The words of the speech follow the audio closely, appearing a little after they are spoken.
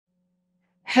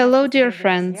Hello, dear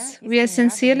friends. We are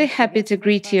sincerely happy to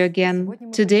greet you again.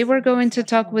 Today we're going to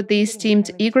talk with the esteemed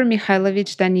Igor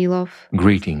Mikhailovich Danilov.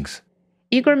 Greetings.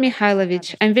 Igor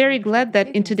Mikhailovich, I'm very glad that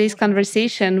in today's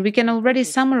conversation we can already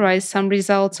summarize some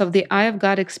results of the Eye of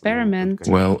God experiment.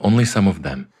 Well, only some of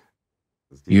them.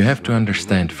 You have to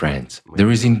understand, friends, there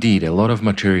is indeed a lot of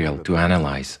material to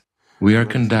analyze. We are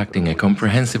conducting a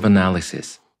comprehensive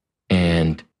analysis,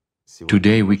 and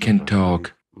today we can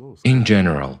talk in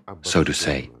general, so to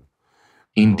say.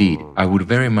 Indeed, I would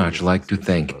very much like to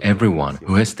thank everyone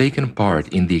who has taken part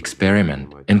in the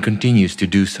experiment and continues to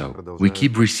do so. We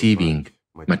keep receiving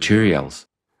materials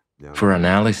for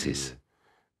analysis.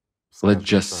 Let's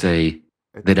just say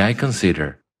that I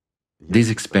consider this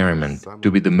experiment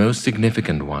to be the most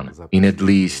significant one in at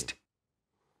least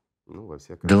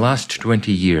the last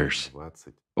 20 years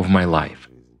of my life.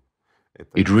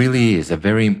 It really is a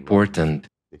very important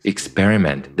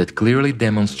experiment that clearly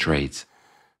demonstrates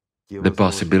the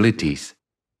possibilities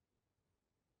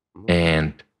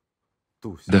and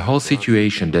the whole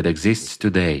situation that exists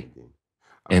today.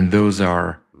 And those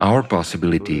are our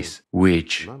possibilities,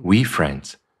 which we,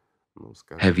 friends,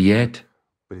 have yet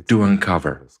to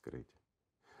uncover.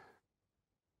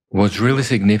 What's really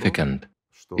significant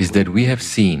is that we have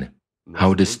seen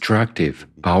how destructive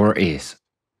power is.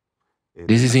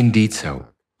 This is indeed so.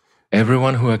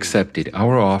 Everyone who accepted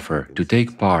our offer to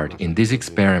take part in this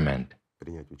experiment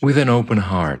with an open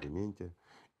heart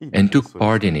and took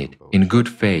part in it in good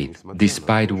faith,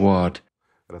 despite what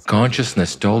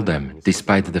consciousness told them,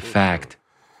 despite the fact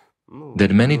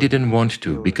that many didn't want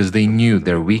to because they knew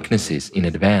their weaknesses in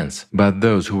advance, but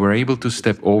those who were able to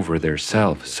step over their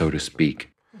self, so to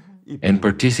speak, and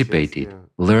participated,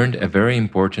 learned a very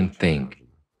important thing.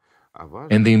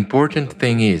 And the important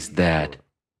thing is that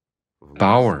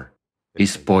power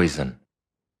is poison,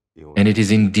 and it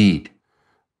is indeed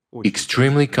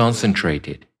extremely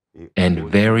concentrated and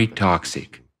very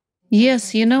toxic.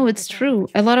 Yes, it's true.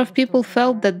 A lot of people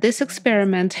felt that this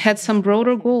experiment had some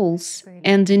broader goals.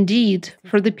 And indeed,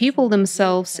 for the people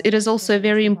themselves, it is also a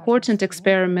very important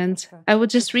experiment. I would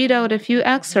just read out a few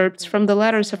excerpts from the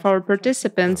letters of our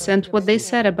participants and what they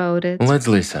said about it. Let's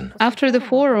listen. After the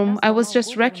forum, I was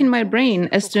just racking my brain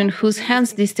as to in whose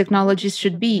hands these technologies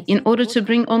should be in order to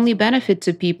bring only benefit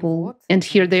to people. And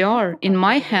here they are, in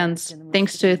my hands,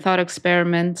 thanks to a thought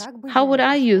experiment. How would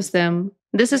I use them?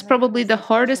 This is probably the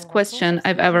hardest question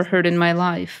I've ever heard in my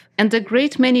life. And a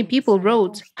great many people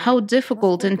wrote how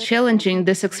difficult and challenging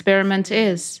this experiment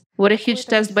is. What a huge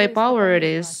test by power it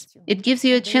is. It gives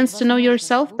you a chance to know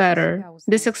yourself better.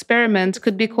 This experiment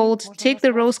could be called Take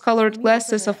the Rose-Colored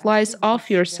Glasses of Lies Off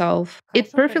Yourself.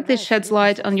 It perfectly sheds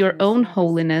light on your own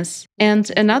holiness.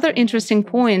 And another interesting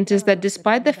point is that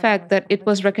despite the fact that it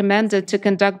was recommended to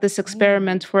conduct this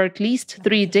experiment for at least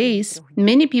 3 days,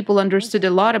 many people understood a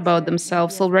lot about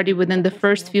themselves already within the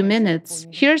first few minutes.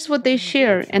 Here's what they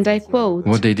share, and I quote,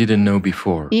 What they didn't know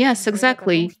before. Yes,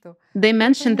 exactly. They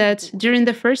mentioned that during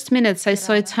the first minutes I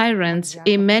saw a tyrant,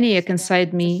 a maniac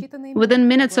inside me. Within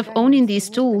minutes of owning these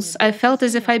tools, I felt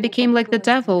as if I became like the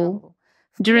devil.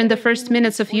 During the first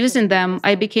minutes of using them,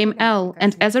 I became L,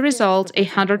 and as a result,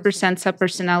 100%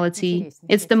 subpersonality.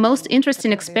 It's the most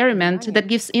interesting experiment that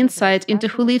gives insight into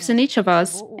who lives in each of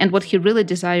us and what he really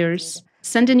desires.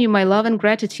 Sending you my love and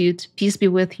gratitude. Peace be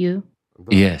with you.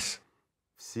 Yes,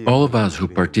 all of us who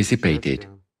participated,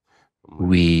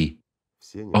 we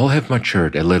all have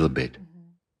matured a little bit.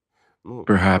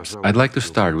 Perhaps I'd like to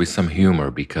start with some humor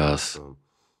because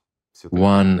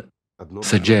one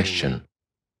suggestion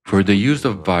for the use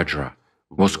of Vajra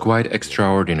was quite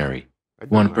extraordinary.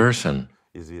 One person,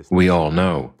 we all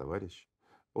know,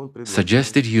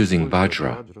 suggested using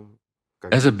Vajra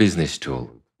as a business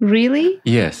tool. Really?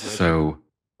 Yes, so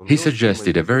he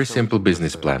suggested a very simple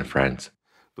business plan, friends.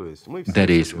 That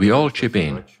is, we all chip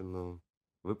in,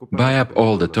 buy up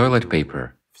all the toilet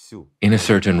paper in a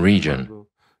certain region,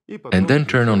 and then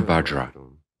turn on Vajra.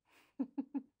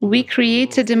 We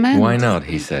create a demand. Why not,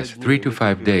 he says, 3 to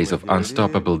 5 days of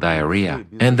unstoppable diarrhea,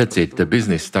 and that's it, the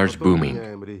business starts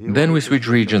booming. Then we switch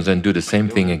regions and do the same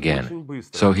thing again.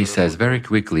 So he says very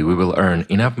quickly we will earn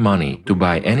enough money to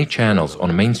buy any channels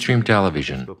on mainstream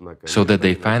television, so that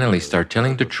they finally start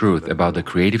telling the truth about the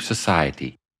creative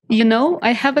society.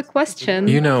 I have a question.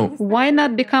 Why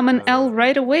not become an L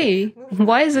right away?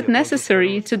 Why is it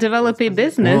necessary to develop a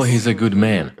business? Well, he's a good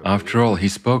man. After all, he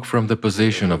spoke from the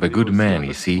position of a good man,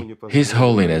 you see. His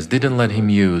Holiness didn't let him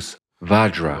use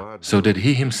Vajra, so that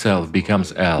he himself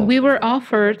becomes L. We were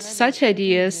offered such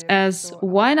ideas as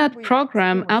why not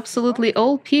program absolutely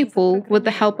all people with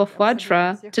the help of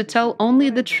Vajra to tell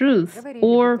only the truth,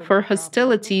 or for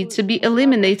hostility to be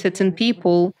eliminated in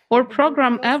people, or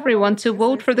program everyone to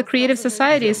vote for the creative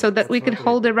society so that we could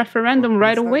hold a referendum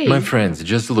right My away. friends,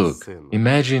 just look.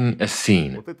 Imagine a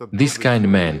scene. This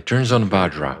kind man turns on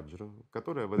Vajra,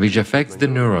 which affects the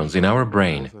neurons in our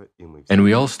brain, and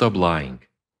we all stop lying.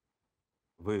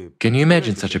 Can you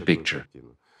imagine such a picture?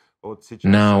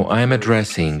 Now I am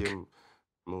addressing,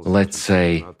 let's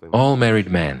say, all married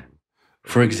men.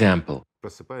 For example,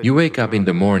 you wake up in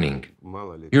the morning,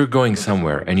 you're going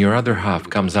somewhere, and your other half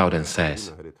comes out and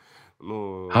says,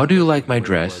 "How do you like my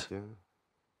dress?"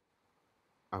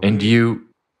 And you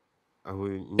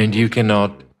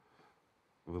cannot,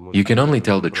 you can only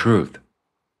tell the truth.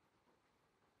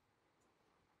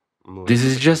 This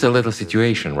is just a little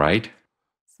situation, right?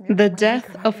 The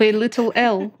death of a little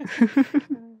L.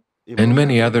 And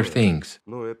many other things.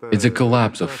 It's a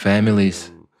collapse of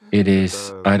families. It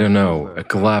is, I don't know, a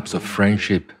collapse of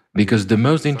friendship. Because the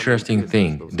most interesting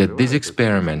thing that this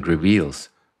experiment reveals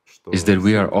is that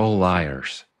we are all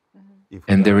liars.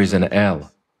 And there is an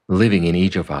L living in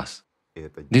each of us.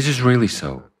 This is really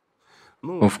so.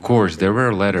 Of course, there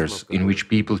were letters in which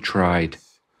people tried,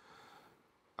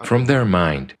 from their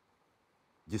mind,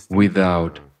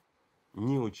 without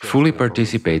fully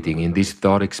participating in this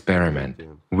thought experiment,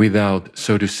 without,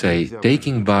 so to say,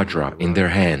 taking Vajra in their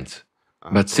hands,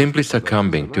 but simply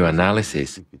succumbing to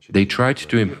analysis, they tried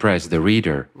to impress the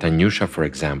reader, Tanyusha, for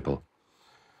example.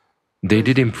 They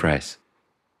did impress,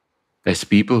 as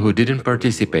people who didn't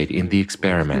participate in the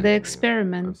experiment,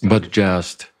 but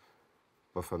just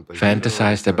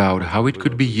fantasized about how it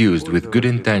could be used with good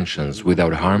intentions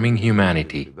without harming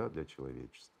humanity.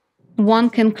 One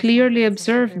can clearly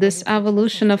observe this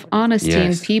evolution of honesty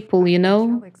in Yes. people,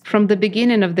 from the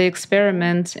beginning of the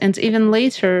experiment and even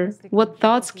later, what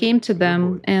thoughts came to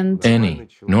them and Any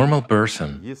normal person,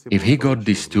 if he got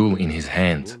this tool in his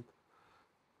hands,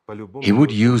 he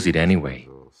would use it anyway.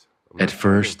 At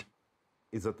first,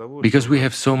 because we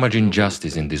have so much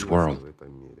injustice in this world.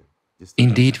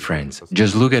 Indeed, friends,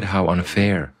 just look at how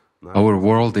unfair our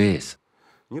world is,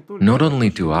 not only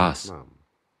to us,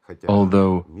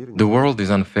 although the world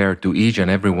is unfair to each and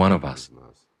every one of us,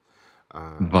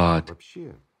 but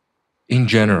in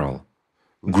general,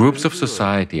 groups of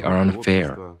society are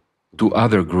unfair to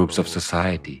other groups of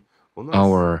society.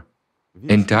 Our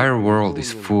entire world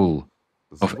is full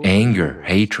of anger,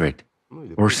 hatred,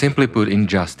 or simply put,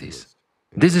 injustice.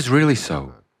 This is really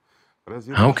so.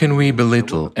 How can we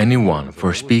belittle anyone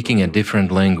for speaking a different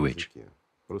language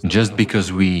just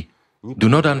because we do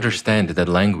not understand that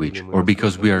language, or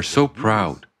because we are so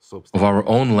proud of our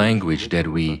own language that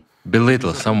we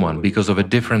belittle someone because of a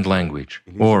different language,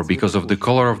 or because of the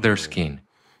color of their skin,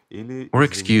 or,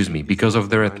 excuse me, because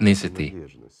of their ethnicity?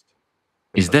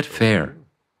 Is that fair?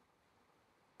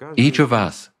 Each of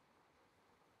us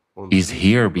is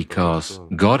here because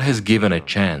God has given a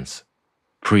chance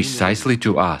precisely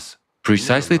to us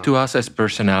as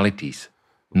personalities,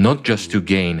 not just to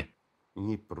gain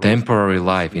temporary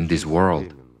life in this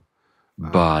world,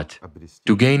 but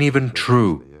to gain even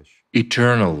true,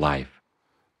 eternal life.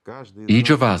 Each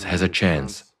of us has a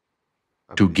chance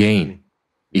to gain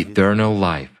eternal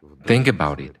life. Think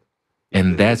about it.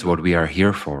 And that's what we are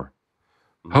here for.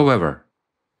 However,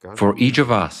 for each of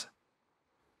us,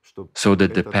 so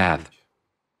that the path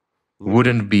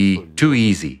wouldn't be too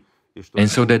easy, and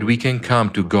so that we can come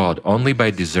to God only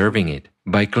by deserving it,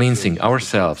 by cleansing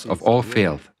ourselves of all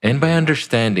filth, and by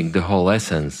understanding the whole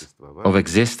essence of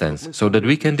existence, so that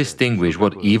we can distinguish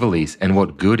what evil is and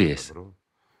what good is,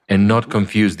 and not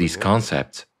confuse these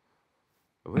concepts.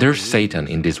 There's Satan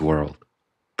in this world,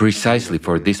 precisely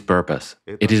for this purpose.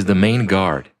 It is the main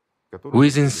guard who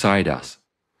is inside us.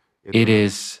 It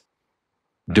is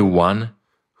the one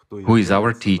who is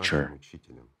our teacher,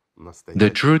 the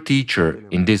true teacher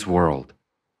in this world.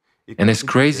 And as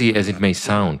crazy as it may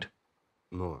sound,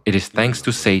 it is thanks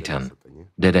to Satan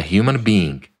that a human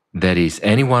being, that is,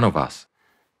 any one of us,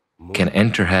 can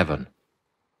enter heaven.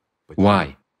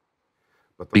 Why?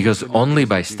 Because only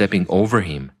by stepping over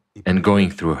him and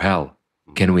going through hell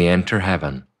can we enter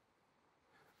heaven.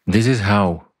 This is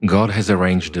how God has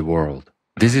arranged the world.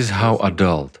 This is how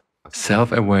adult,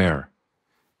 self-aware,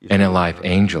 and alive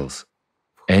angels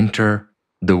enter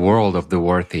the world of the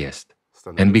worthiest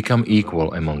and become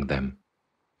equal among them.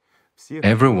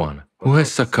 Everyone who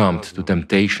has succumbed to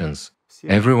temptations,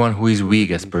 everyone who is weak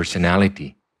as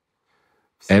personality,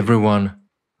 everyone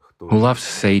who loves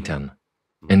Satan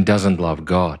and doesn't love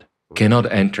God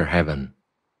cannot enter heaven.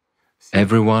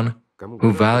 Everyone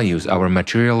who values our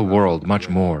material world much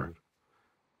more,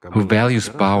 who values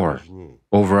power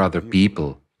over other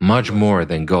people much more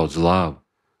than God's love,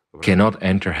 cannot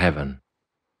enter heaven.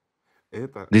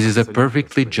 This is a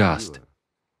perfectly just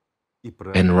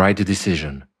and right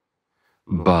decision.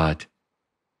 But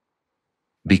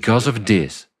because of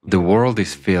this, the world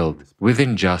is filled with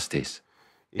injustice.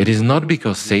 It is not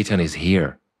because Satan is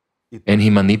here and he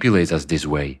manipulates us this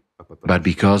way, but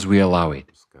because we allow it.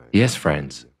 Yes,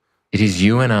 friends, it is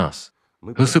you and us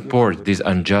who support this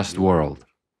unjust world.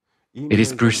 It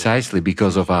is precisely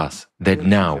because of us that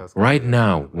now, right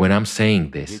now, when I'm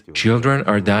saying this, children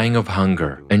are dying of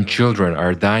hunger and children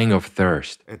are dying of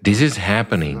thirst. This is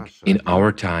happening in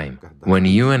our time, when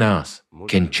you and us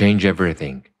can change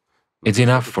everything. It's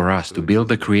enough for us to build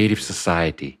a creative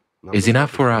society. It's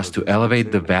enough for us to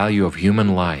elevate the value of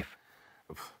human life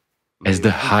as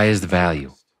the highest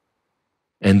value,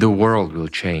 and the world will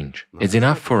change. It's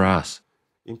enough for us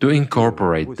to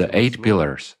incorporate the 8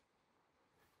 pillars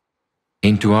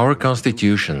into our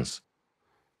constitutions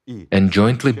and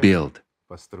jointly build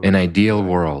an ideal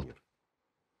world,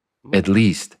 at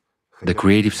least the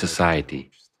creative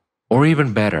society, or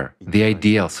even better, the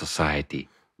ideal society.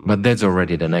 But that's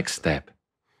already the next step.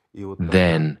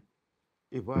 Then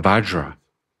Vajra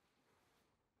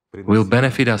will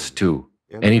benefit us too,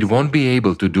 and it won't be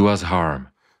able to do us harm.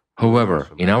 However,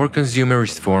 in our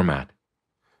consumerist format,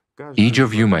 each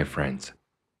of you, my friends,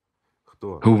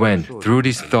 who went through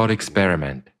this thought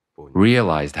experiment,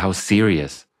 realized how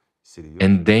serious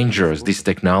and dangerous this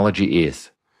technology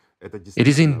is. It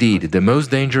is indeed the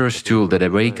most dangerous tool that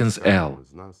awakens L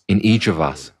in each of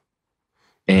us.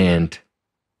 And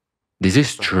this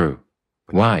is true.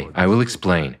 Why? I will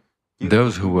explain.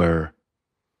 Those who were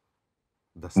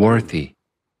worthy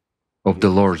of the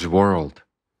Lord's world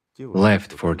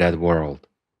left for that world.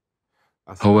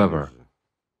 However,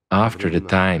 after the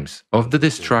times of the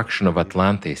destruction of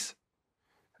Atlantis,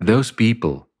 those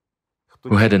people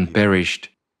who hadn't perished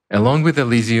along with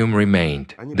Elysium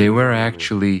remained. They were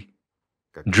actually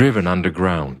driven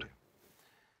underground.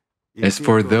 As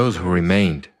for those who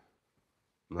remained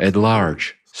at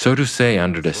large, so to say,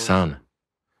 under the sun,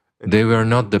 they were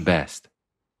not the best.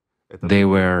 They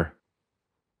were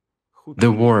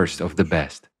the worst of the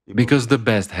best, because the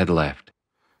best had left,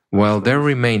 while there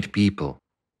remained people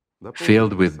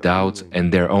filled with doubts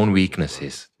and their own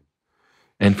weaknesses.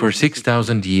 And for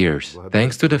 6,000 years,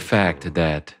 thanks to the fact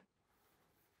that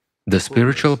the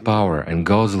spiritual power and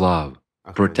God's love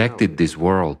protected this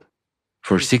world,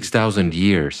 for 6,000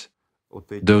 years,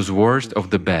 those worst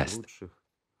of the best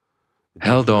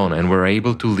held on and were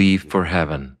able to leave for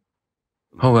heaven.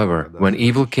 However, when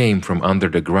evil came from under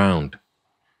the ground,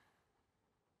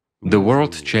 the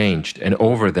world changed, and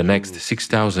over the next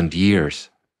 6,000 years,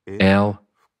 L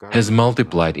has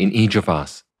multiplied in each of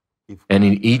us, and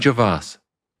in each of us,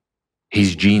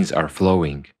 his genes are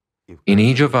flowing. In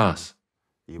each of us,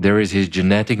 there is his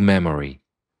genetic memory,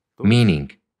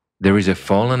 meaning there is a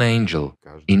fallen angel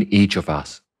in each of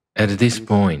us. At this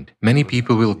point, many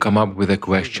people will come up with a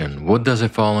question, what does a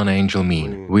fallen angel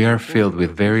mean? We are filled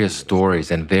with various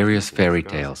stories and various fairy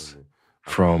tales,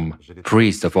 from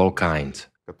priests of all kinds,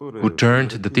 who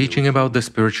turned the teaching about the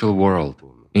spiritual world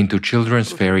into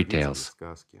children's fairy tales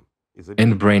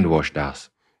and brainwashed us.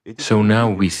 So now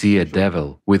we see a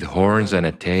devil with horns and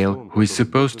a tail who is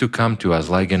supposed to come to us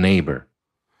like a neighbor.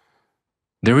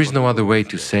 There is no other way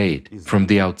to say it from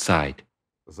the outside.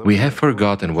 We have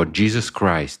forgotten what Jesus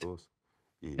Christ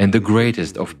and the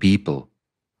greatest of people,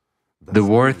 the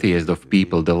worthiest of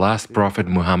people, the last prophet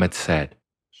Muhammad said,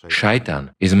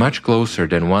 Shaitan is much closer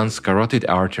than one's carotid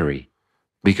artery,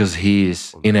 because he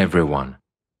is in everyone.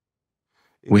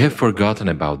 We have forgotten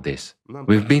about this.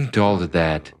 We've been told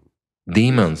that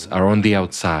demons are on the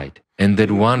outside and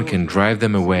that one can drive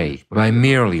them away by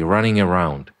merely running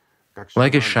around,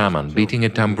 like a shaman beating a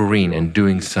tambourine and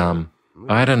doing some,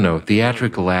 I don't know,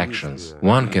 theatrical actions.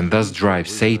 One can thus drive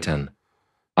Satan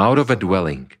out of a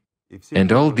dwelling,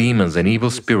 and all demons and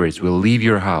evil spirits will leave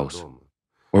your house,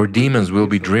 or demons will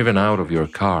be driven out of your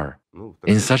car.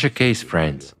 In such a case,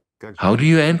 friends, how do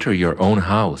you enter your own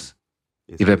house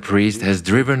if a priest has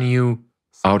driven you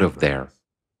out of there?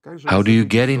 How do you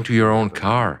get into your own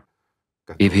car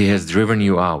if he has driven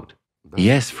you out?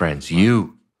 Yes, friends,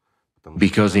 you.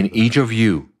 Because in each of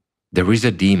you there is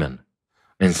a demon,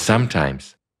 and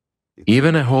sometimes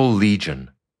even a whole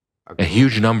legion, a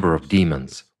huge number of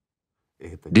demons.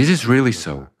 This is really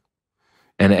so.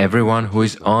 And everyone who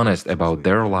is honest about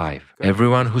their life,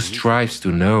 everyone who strives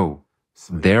to know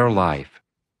their life,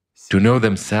 to know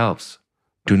themselves,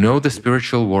 to know the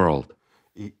spiritual world,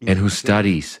 and who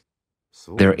studies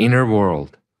their inner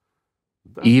world,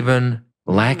 even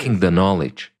lacking the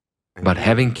knowledge, but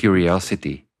having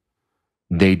curiosity,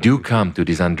 they do come to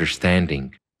this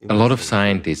understanding. A lot of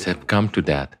scientists have come to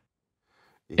that.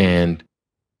 And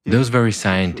those very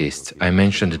scientists, I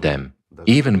mentioned them,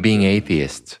 even being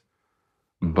atheists,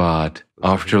 but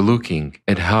after looking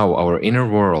at how our inner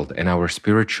world and our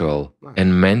spiritual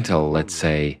and mental, let's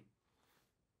say,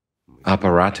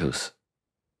 apparatus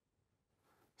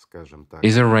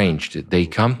is arranged, they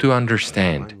come to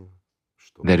understand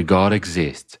that God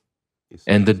exists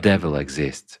and the devil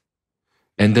exists,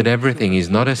 and that everything is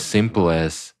not as simple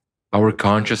as our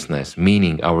consciousness,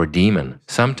 meaning our demon,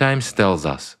 sometimes tells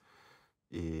us.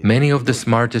 Many of the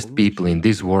smartest people in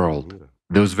this world,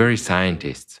 those very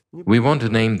scientists, we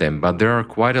won't name them, but there are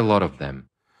quite a lot of them,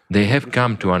 they have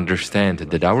come to understand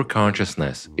that our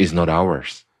consciousness is not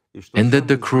ours, and that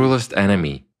the cruelest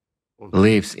enemy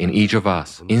lives in each of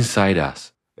us, inside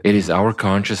us. It is our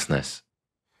consciousness.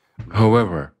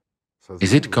 However,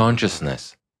 is it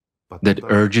consciousness that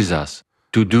urges us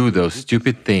to do those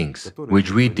stupid things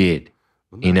which we did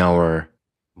in our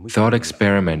thought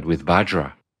experiment with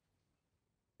Vajra?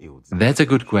 That's a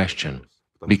good question,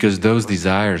 because those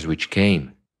desires which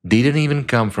came didn't even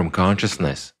come from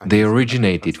consciousness. They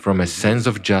originated from a sense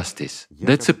of justice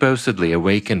that supposedly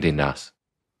awakened in us.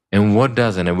 And what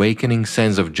does an awakening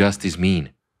sense of justice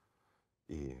mean?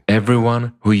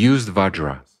 Everyone who used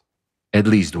Vajra, at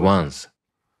least once,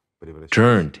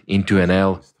 turned into an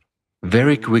L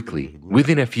very quickly,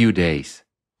 within a few days,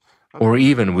 or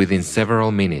even within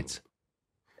several minutes.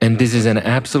 And this is an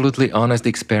absolutely honest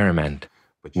experiment.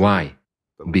 Why?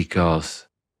 Because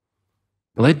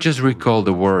let's just recall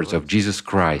the words of Jesus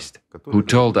Christ, who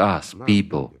told us,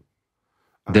 people,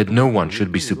 that no one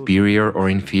should be superior or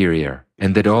inferior,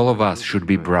 and that all of us should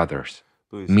be brothers,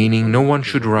 meaning no one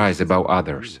should rise above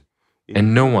others,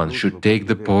 and no one should take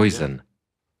the poison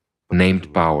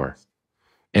named power.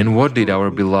 And what did our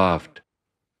beloved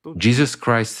Jesus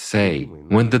Christ say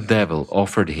when the devil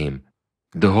offered him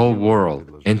the whole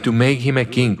world and to make him a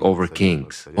king over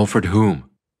kings? Offered whom?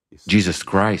 Jesus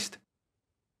Christ.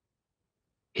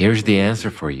 Here's the answer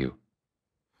for you.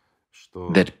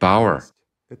 That power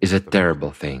is a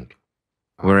terrible thing,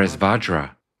 whereas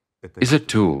Vajra is a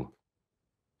tool.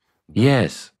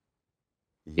 Yes,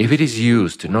 if it is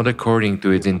used not according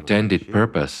to its intended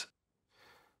purpose,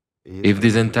 if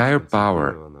this entire power,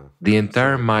 the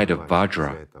entire might of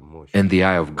Vajra and the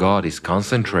eye of God is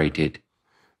concentrated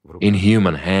in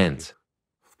human hands,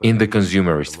 in the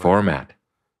consumerist format,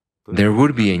 there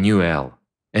would be a new hell,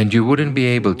 and you wouldn't be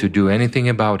able to do anything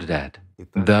about that.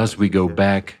 Thus we go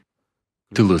back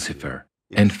to Lucifer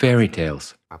and fairy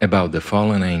tales about the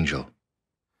fallen angel.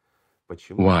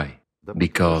 Why?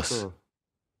 Because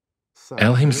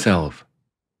El himself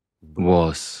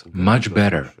was much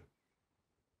better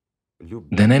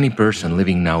than any person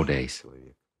living nowadays.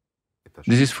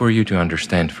 This is for you to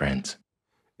understand, friends.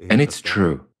 And it's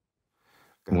true.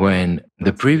 When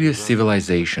the previous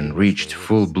civilization reached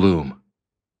full bloom,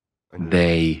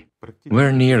 they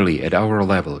were nearly at our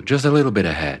level, just a little bit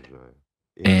ahead,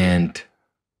 and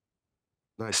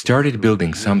started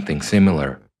building something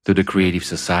similar to the creative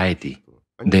society.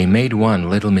 They made one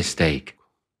little mistake.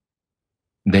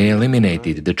 They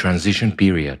eliminated the transition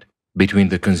period between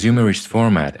the consumerist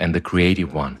format and the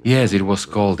creative one. Yes, it was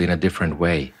called in a different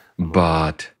way,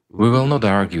 but we will not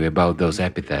argue about those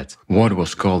epithets, what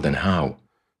was called and how.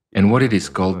 And what it is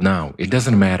called now, it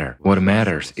doesn't matter. What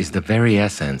matters is the very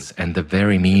essence and the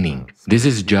very meaning. This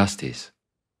is justice.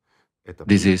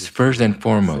 This is first and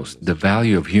foremost the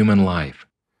value of human life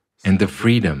and the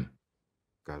freedom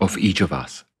of each of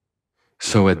us.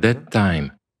 So at that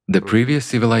time, the previous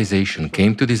civilization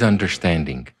came to this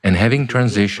understanding, and having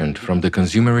transitioned from the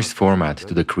consumerist format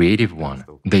to the creative one,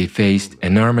 they faced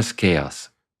enormous chaos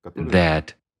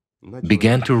that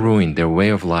began to ruin their way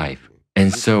of life.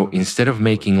 And so, instead of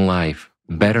making life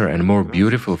better and more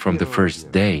beautiful from the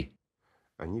first day,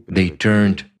 they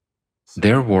turned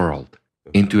their world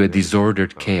into a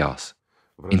disordered chaos,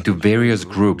 into various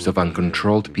groups of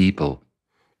uncontrolled people,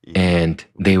 and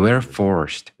they were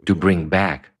forced to bring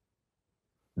back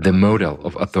the model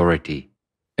of authority.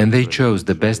 And they chose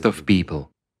the best of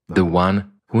people, the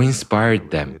one who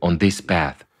inspired them on this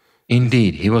path.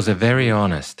 Indeed, he was a very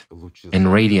honest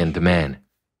and radiant man,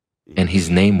 and his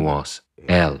name was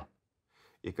El.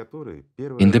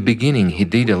 In the beginning, he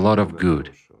did a lot of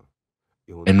good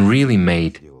and really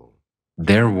made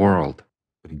their world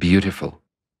beautiful.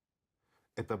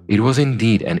 It was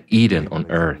indeed an Eden on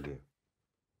earth.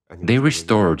 They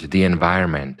restored the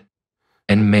environment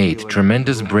and made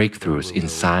tremendous breakthroughs in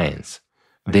science.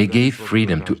 They gave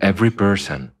freedom to every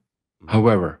person.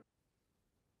 However,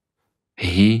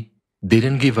 he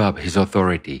didn't give up his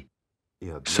authority.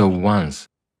 So once,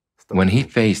 when he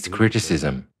faced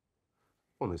criticism,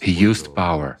 he used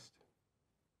power.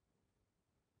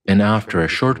 And after a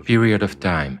short period of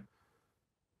time,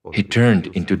 he turned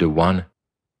into the one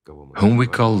whom we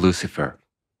call Lucifer.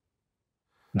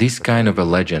 This kind of a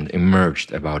legend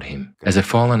emerged about him as a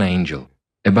fallen angel,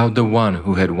 about the one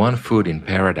who had one foot in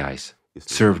paradise,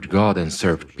 served God and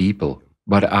served people,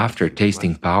 but after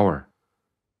tasting power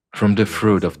from the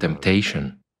fruit of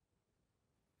temptation,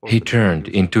 he turned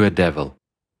into a devil.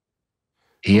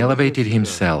 He elevated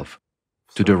himself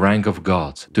to the rank of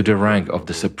gods, to the rank of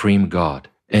the supreme God,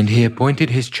 and he appointed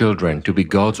his children to be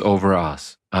gods over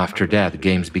us. After that,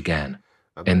 games began.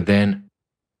 And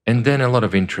then a lot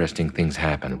of interesting things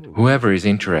happened. Whoever is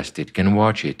interested can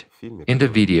watch it in the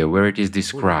video where it is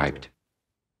described.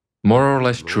 More or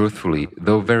less truthfully,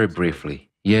 though very briefly,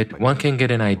 yet one can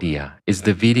get an idea. It's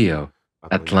the video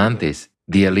Atlantis,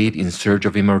 the elite in search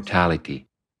of immortality.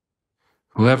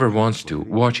 Whoever wants to,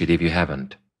 watch it if you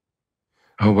haven't.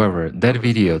 However, that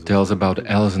video tells about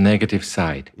L's negative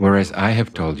side, whereas I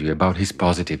have told you about his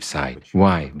positive side.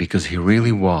 Why? Because he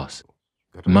really was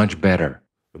much better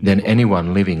than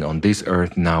anyone living on this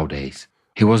earth nowadays.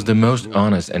 He was the most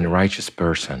honest and righteous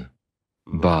person.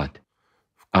 But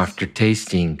after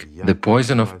tasting the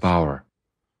poison of power,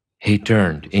 he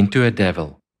turned into a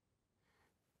devil.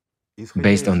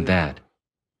 Based on that,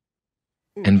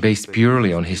 and based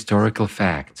purely on historical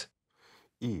facts,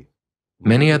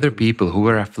 many other people who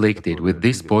were afflicted with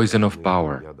this poison of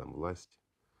power,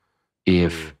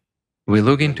 if we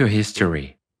look into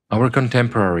history, our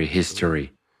contemporary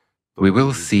history, we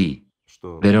will see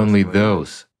that only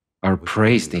those are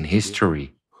praised in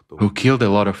history who killed a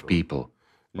lot of people,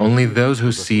 only those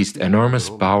who seized enormous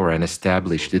power and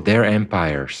established their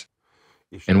empires.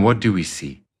 And what do we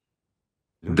see?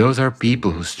 Those are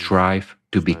people who strive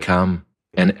to become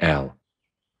an L.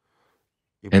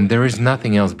 And there is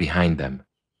nothing else behind them,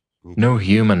 no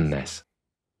humanness,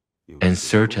 and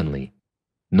certainly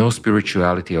no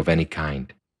spirituality of any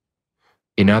kind.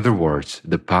 In other words,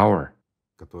 the power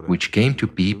which came to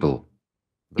people,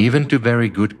 even to very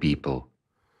good people,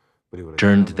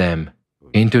 turned them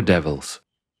into devils.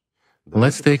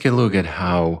 Let's take a look at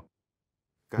how,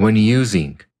 when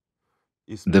using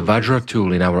the Vajra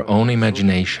tool in our own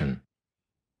imagination,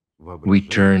 we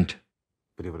turned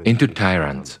into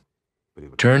tyrants,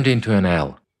 turned into an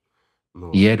L,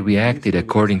 yet we acted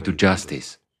according to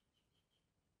justice.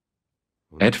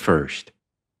 At first.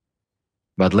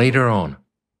 But later on,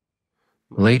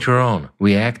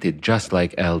 we acted just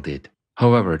like L did.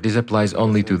 However, this applies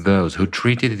only to those who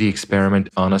treated the experiment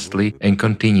honestly and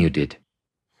continued it.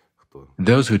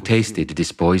 Those who tasted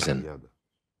this poison,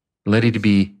 let it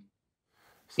be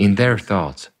in their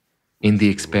thoughts, in the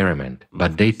experiment,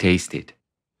 but they tasted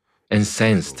and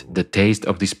sensed the taste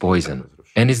of this poison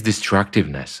and its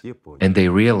destructiveness, and they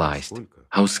realized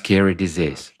how scary this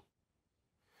is.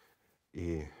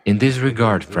 In this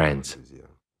regard, friends,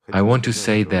 I want to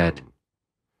say that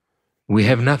we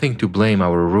have nothing to blame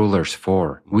our rulers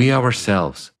for. We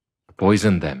ourselves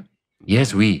poisoned them.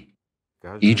 Yes, we,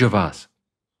 each of us.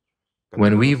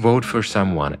 When we vote for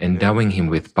someone endowing him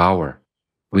with power,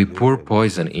 we pour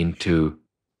poison into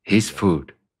his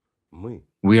food.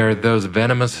 We are those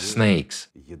venomous snakes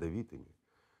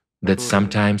that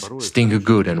sometimes sting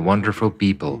good and wonderful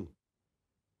people.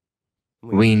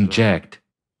 We inject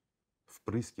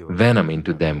venom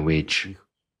into them which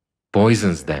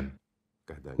poisons them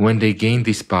when they gain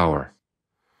this power.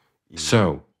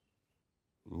 So,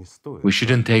 we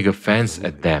shouldn't take offense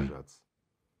at them.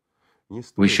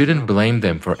 We shouldn't blame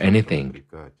them for anything.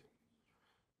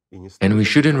 And we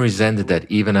shouldn't resent that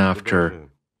even after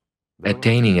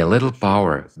attaining a little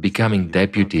power, becoming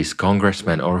deputies,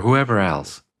 congressmen, or whoever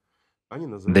else.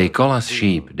 They call us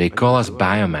sheep, they call us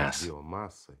biomass,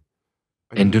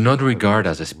 and do not regard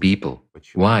us as people.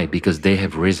 Why? Because they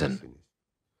have risen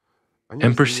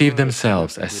and perceive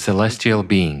themselves as celestial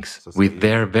beings with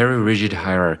their very rigid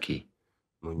hierarchy,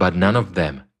 but none of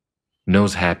them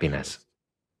knows happiness.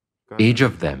 Each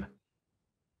of them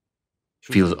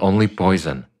feels only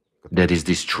poison that is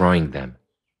destroying them.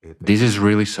 This is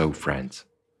really so, friends.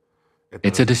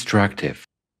 It's a destructive,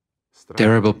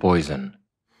 terrible poison,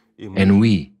 and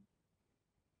we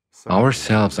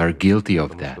ourselves are guilty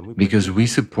of that because we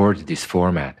support this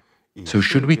format. So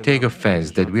should we take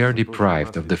offense that we are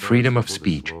deprived of the freedom of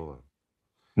speech?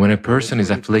 When a person is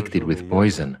afflicted with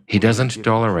poison, he doesn't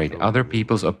tolerate other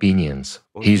people's opinions.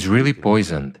 He is really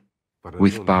poisoned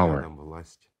with power.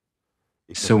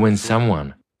 So when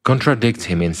someone contradicts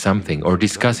him in something or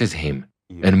discusses him,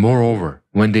 And moreover,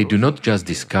 when they do not just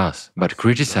discuss, but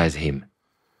criticize him,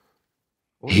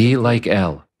 he, like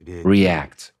L,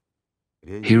 reacts.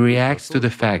 He reacts to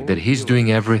the fact that he's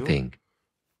doing everything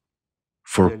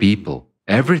for people,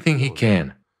 everything he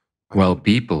can, while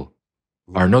people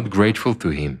are not grateful to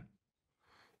him.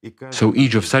 So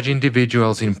each of such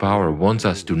individuals in power wants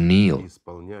us to kneel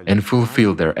and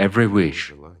fulfill their every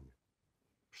wish,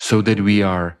 so that we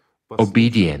are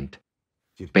obedient,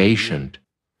 patient,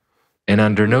 and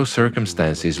under no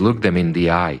circumstances look them in the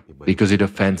eye because it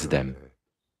offends them.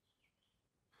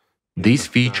 This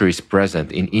feature is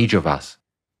present in each of us,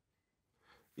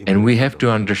 and we have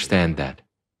to understand that.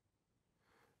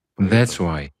 That's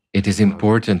why it is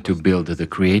important to build the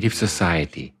creative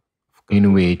society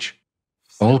in which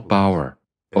all power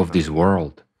of this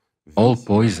world, all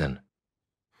poison,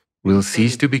 will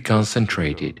cease to be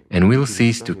concentrated and will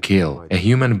cease to kill a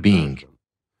human being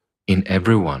in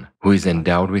everyone who is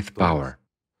endowed with power,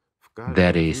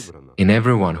 that is, in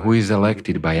everyone who is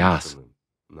elected by us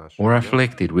or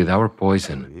afflicted with our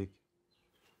poison,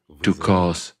 to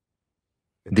cause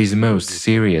this most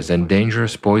serious and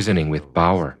dangerous poisoning with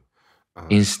power.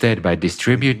 Instead, by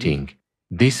distributing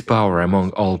this power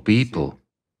among all people,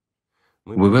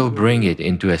 we will bring it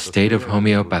into a state of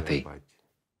homeopathy,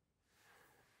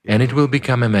 and it will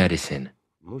become a medicine.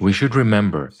 We should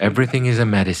remember, everything is a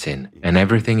medicine and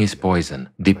everything is poison,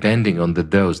 depending on the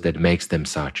dose that makes them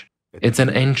such. It's an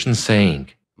ancient saying,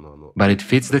 but it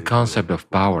fits the concept of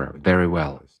power very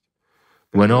well.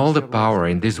 When all the power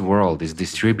in this world is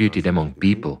distributed among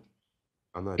people,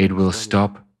 it will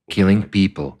stop killing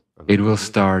people, it will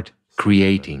start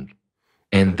creating,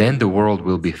 and then the world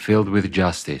will be filled with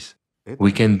justice.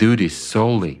 We can do this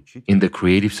solely in the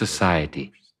creative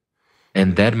society.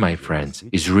 And that, my friends,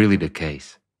 is really the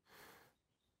case.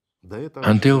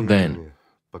 Until then,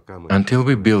 until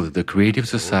we build the creative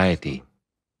society,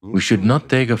 we should not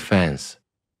take offense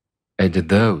at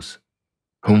those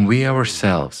whom we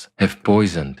ourselves have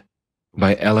poisoned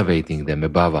by elevating them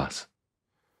above us.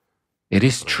 It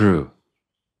is true,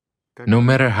 no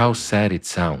matter how sad it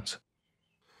sounds,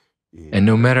 and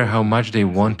no matter how much they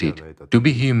wanted to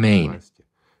be humane,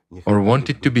 or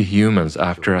wanted to be humans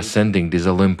after ascending this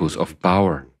Olympus of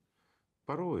power.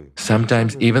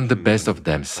 Sometimes even the best of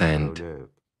them send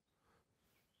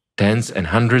tens and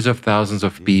hundreds of thousands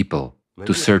of people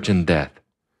to certain death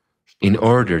in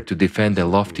order to defend a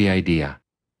lofty idea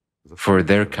for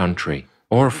their country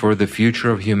or for the future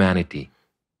of humanity.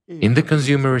 In the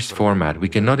consumerist format, we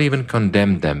cannot even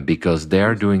condemn them because they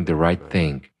are doing the right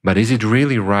thing. But is it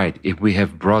really right if we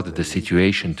have brought the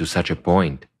situation to such a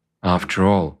point? After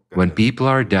all, when people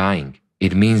are dying,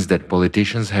 it means that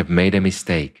politicians have made a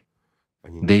mistake.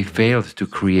 They failed to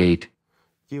create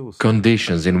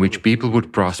conditions in which people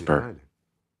would prosper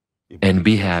and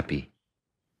be happy.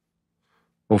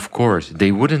 Of course,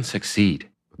 they wouldn't succeed,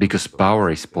 because power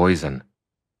is poison.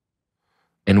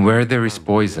 And where there is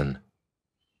poison,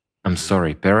 I'm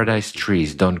sorry, paradise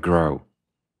trees don't grow.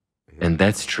 And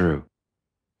that's true.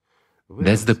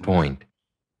 That's the point.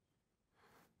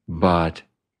 But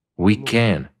we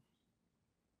can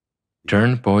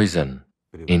turn poison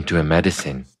into a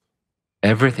medicine.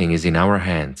 Everything is in our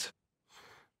hands.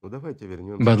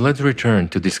 But let's return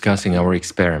to discussing our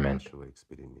experiment.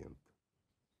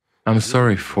 I'm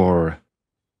sorry for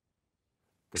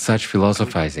such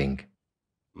philosophizing,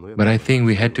 but I think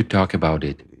we had to talk about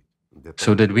it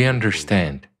so that we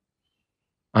understand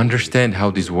how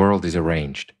this world is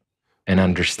arranged, and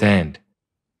understand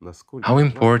how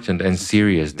important and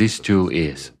serious this tool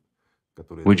is,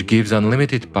 which gives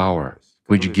unlimited power,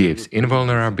 which gives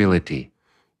invulnerability,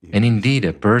 and indeed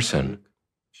a person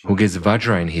who gets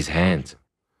Vajra in his hands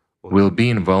will be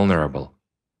invulnerable.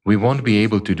 We won't be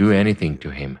able to do anything to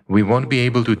him. We won't be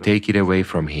able to take it away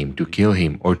from him, to kill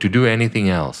him, or to do anything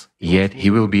else. Yet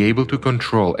he will be able to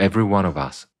control every one of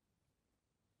us.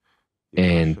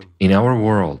 And in our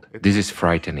world, this is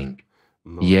frightening.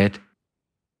 Yet,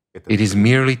 it is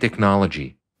merely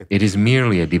technology. It is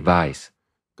merely a device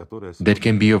that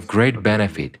can be of great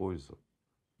benefit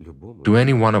to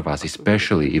any one of us,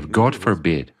 especially if, God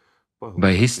forbid,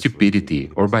 by his stupidity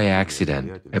or by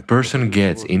accident, a person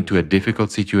gets into a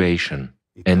difficult situation,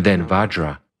 and then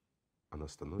Vajra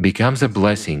becomes a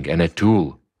blessing and a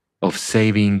tool of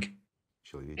saving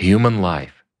human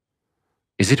life.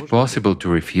 Is it possible to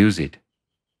refuse it?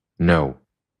 No.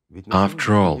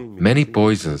 After all, many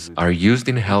poisons are used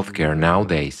in healthcare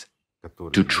nowadays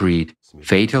to treat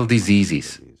fatal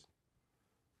diseases.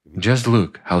 Just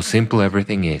look how simple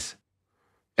everything is.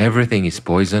 Everything is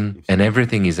poison and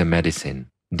everything is a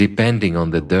medicine, depending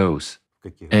on the dose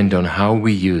and on how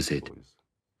we use it.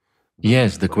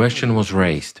 Yes, the question was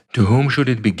raised, to whom should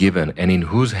it be given and in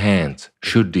whose hands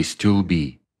should this tool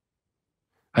be?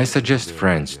 I suggest,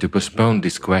 friends, to postpone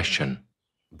this question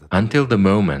until the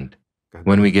moment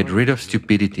when we get rid of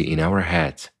stupidity in our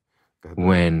heads,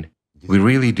 when we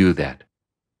really do that.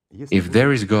 If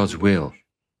there is God's will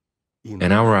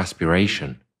and our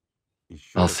aspiration,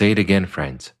 I'll say it again,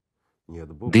 friends,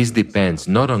 this depends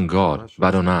not on God,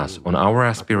 but on us, on our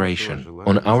aspiration,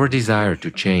 on our desire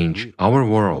to change our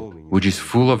world, which is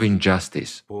full of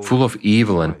injustice, full of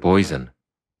evil and poison,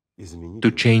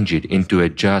 to change it into a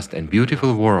just and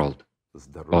beautiful world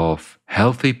of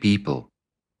healthy people.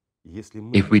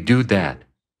 If we do that,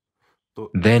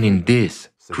 then in this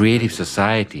creative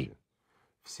society,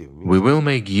 we will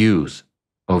make use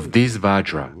of this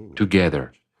Vajra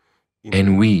together,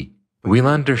 and we will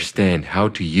understand how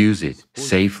to use it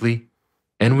safely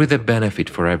and with a benefit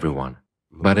for everyone.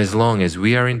 But as long as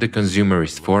we are in the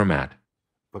consumerist format,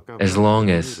 as long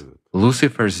as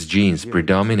Lucifer's genes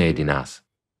predominate in us,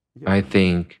 I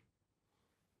think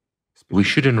we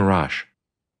shouldn't rush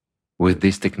with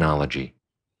this technology.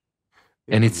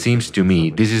 And it seems to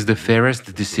me this is the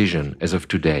fairest decision as of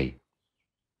today.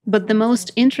 But the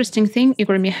most interesting thing,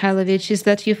 Igor Mikhailovich, is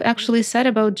that you've actually said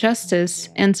about justice,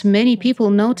 and many people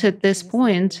noted this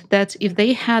point, that if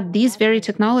they had these very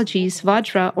technologies,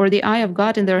 Vajra or the Eye of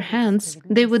God in their hands,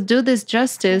 they would do this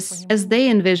justice as they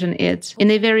envision it,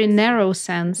 in a very narrow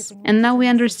sense. And now we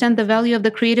understand the value of the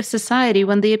creative society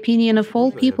when the opinion of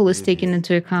all people is taken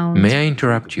into account. May I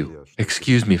interrupt you?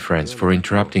 Excuse me, friends, for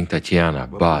interrupting Tatiana,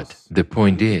 but the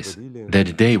point is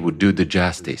that they would do the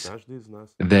justice.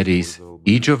 That is,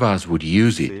 each of us would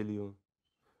use it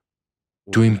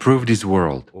to improve this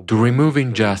world, to remove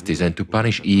injustice and to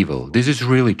punish evil. This is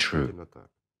really true.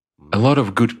 A lot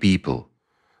of good people,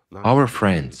 our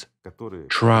friends,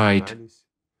 tried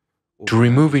to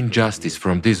remove injustice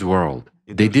from this world.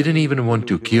 They didn't even want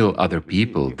to kill other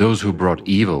people, those who brought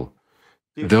evil,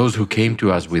 those who came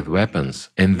to us with weapons,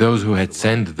 and those who had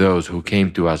sent those who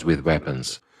came to us with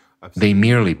weapons. They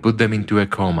merely put them into a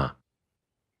coma.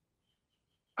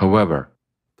 However,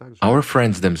 our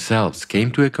friends themselves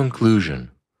came to a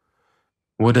conclusion.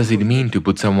 What does it mean to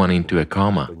put someone into a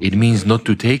coma? It means not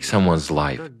to take someone's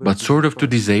life, but sort of to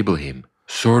disable him.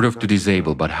 Sort of to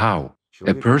disable, but how?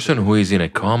 A person who is in a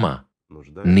coma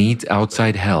needs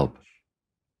outside help.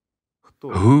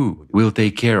 Who will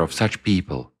take care of such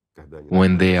people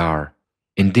when they are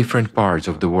in different parts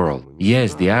of the world?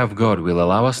 Yes, the eye of God will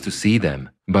allow us to see them,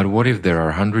 but what if there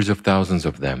are hundreds of thousands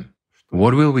of them?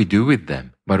 What will we do with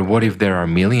them? But what if there are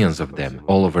millions of them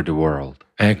all over the world?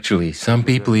 Actually, some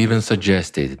people even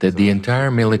suggested that the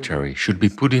entire military should be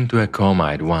put into a coma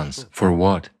at once. For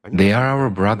what? They are our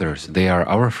brothers, they are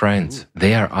our friends,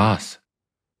 they are us.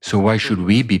 So why should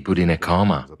we be put in a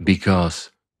coma?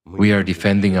 Because we are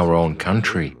defending our own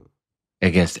country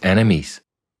against enemies.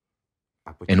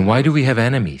 And why do we have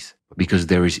enemies? Because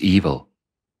there is evil.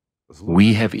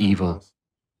 We have evil,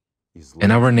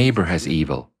 and our neighbor has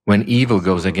evil. When evil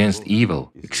goes against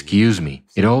evil, excuse me,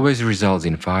 it always results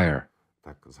in fire.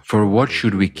 For what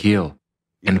should we kill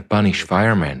and punish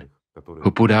firemen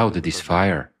who put out this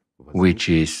fire, which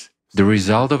is the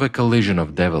result of a collision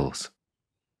of devils?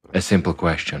 A simple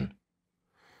question.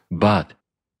 But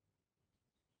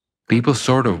people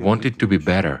sort of want it to be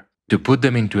better, to put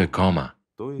them into a coma,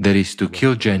 that is, to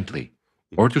kill gently,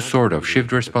 or to sort of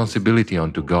shift responsibility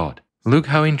onto God. Look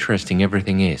how interesting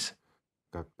everything is.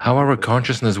 How our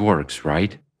consciousness works,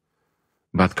 right?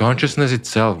 But consciousness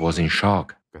itself was in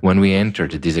shock when we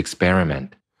entered this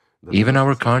experiment. Even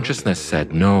our consciousness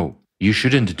said, no, you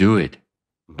shouldn't do it.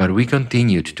 But we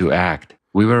continued to act.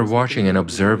 We were watching and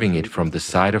observing it from the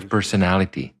side of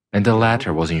personality, and the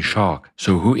latter was in shock.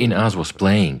 So who in us was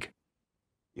playing?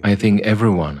 I think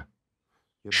everyone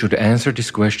should answer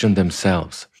this question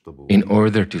themselves in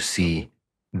order to see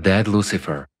that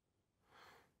Lucifer.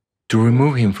 To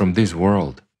remove him from this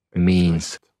world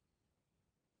means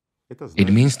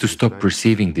to stop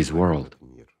perceiving this world,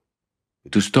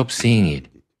 to stop seeing it,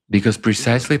 because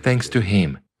precisely thanks to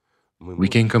him, we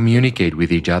can communicate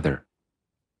with each other.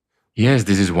 Yes,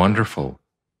 this is wonderful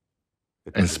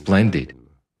and splendid,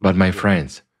 but my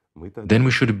friends, then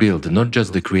we should build not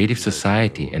just the creative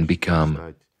society and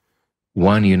become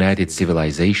one united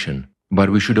civilization, but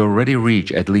we should already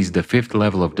reach at least the 5th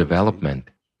level of development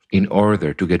in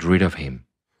order to get rid of him.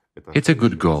 It's a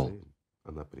good goal.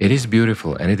 It is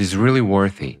beautiful and it is really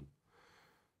worthy.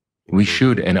 We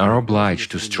should and are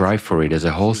obliged to strive for it as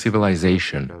a whole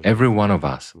civilization, every one of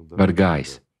us. But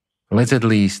guys, let's at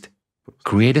least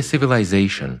create a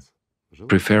civilization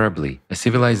preferably a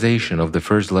civilization of the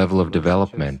first level of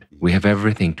development. We have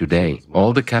everything today,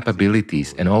 all the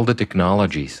capabilities and all the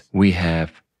technologies. We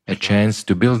have a chance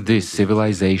to build this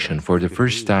civilization for the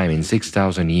first time in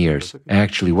 6,000 years.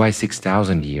 Actually, why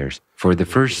 6,000 years? For the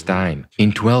first time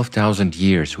in 12,000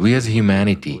 years, we as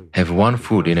humanity have one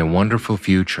foot in a wonderful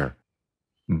future.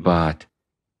 But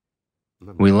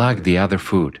we lack the other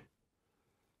foot.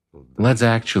 Let's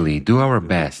actually do our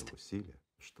best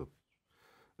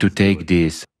to take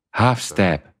this half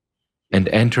step and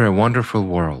enter a wonderful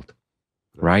world,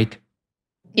 right?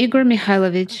 Igor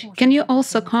Mikhailovich, can you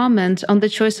also comment on the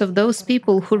choice of those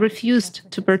people who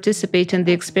refused to participate in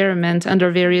the experiment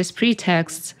under various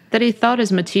pretexts, that he thought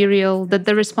is material, that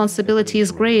the responsibility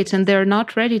is great and they're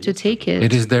not ready to take it?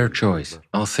 It is their choice.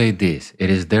 I'll say this, it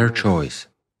is their choice.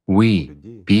 We,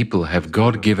 people, have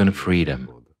God-given freedom,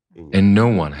 and no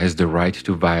one has the right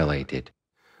to violate it.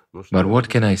 But what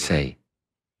can I say?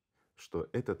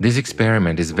 This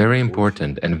experiment is very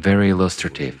important and very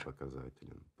illustrative,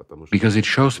 because it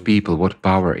shows people what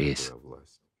power is.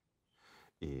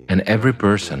 And every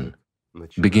person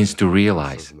begins to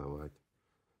realize,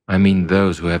 I mean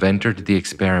those who have entered the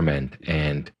experiment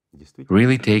and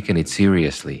really taken it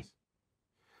seriously.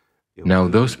 Now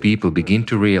those people begin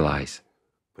to realize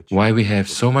why we have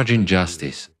so much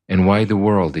injustice and why the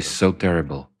world is so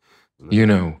terrible. You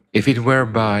know, if it were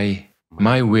by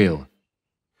my will,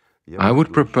 I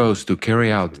would propose to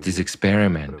carry out this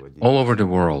experiment all over the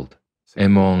world,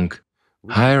 among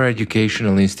higher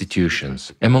educational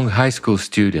institutions, among high school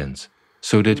students,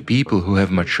 so that people who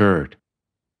have matured,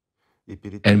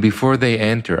 and before they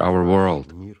enter our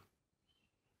world,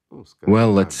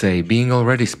 well, let's say, being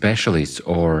already specialists,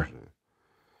 or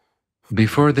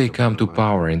before they come to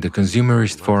power in the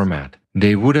consumerist format,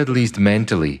 they would at least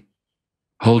mentally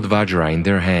hold Vajra in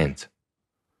their hands,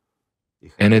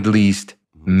 and at least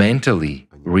mentally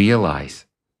realize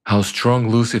how strong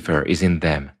Lucifer is in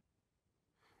them,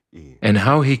 and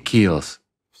how he kills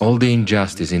all the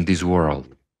injustice in this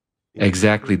world.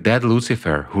 Exactly that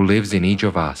Lucifer who lives in each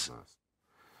of us.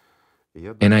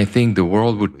 And I think the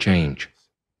world would change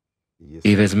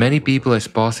if as many people as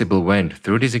possible went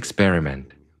through this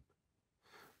experiment.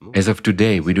 As of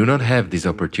today, we do not have this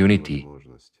opportunity.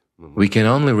 We can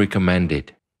only recommend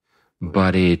it.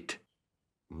 But it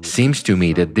seems to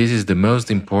me that this is the most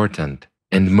important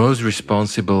and most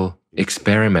responsible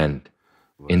experiment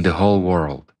in the whole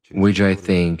world, which I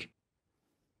think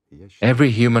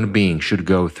every human being should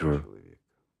go through.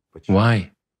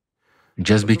 Why?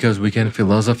 Just because we can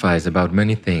philosophize about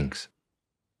many things.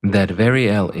 That very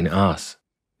L in us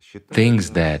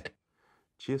thinks that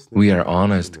we are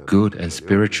honest, good and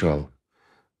spiritual.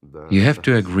 You have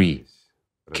to agree.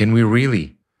 Can we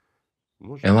really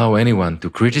allow anyone to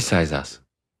criticize us?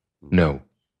 No.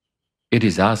 It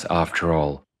is us after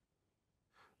all.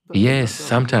 Yes,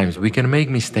 sometimes we can make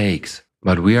mistakes,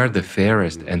 but we are the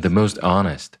fairest and the most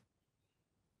honest.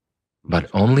 But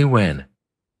only when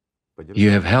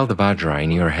you have held Vajra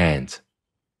in your hands,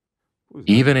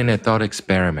 even in a thought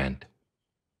experiment.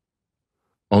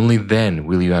 Only then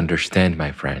will you understand,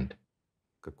 my friend,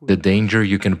 the danger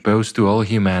you can pose to all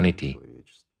humanity.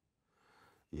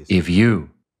 If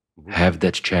you have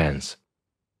that chance,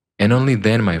 and only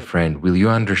then, my friend, will you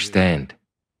understand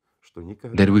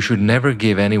that we should never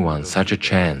give anyone such a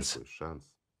chance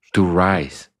to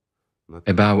rise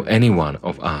above any one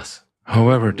of us.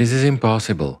 However, this is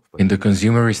impossible in the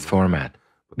consumerist format,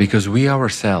 because we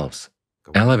ourselves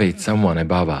elevate someone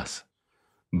above us.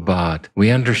 But we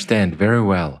understand very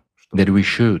well that we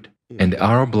should and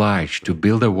are obliged to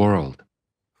build a world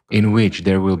in which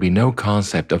there will be no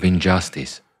concept of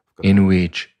injustice, in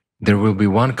which there will be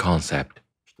one concept,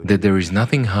 that there is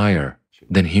nothing higher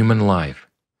than human life,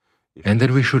 and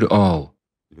that we should all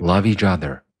love each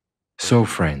other. So,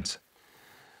 friends,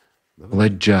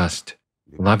 let's just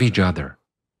love each other.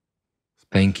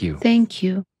 Thank you. Thank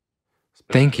you.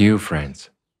 Thank you, friends.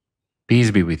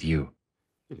 Peace be with you,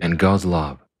 and God's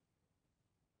love.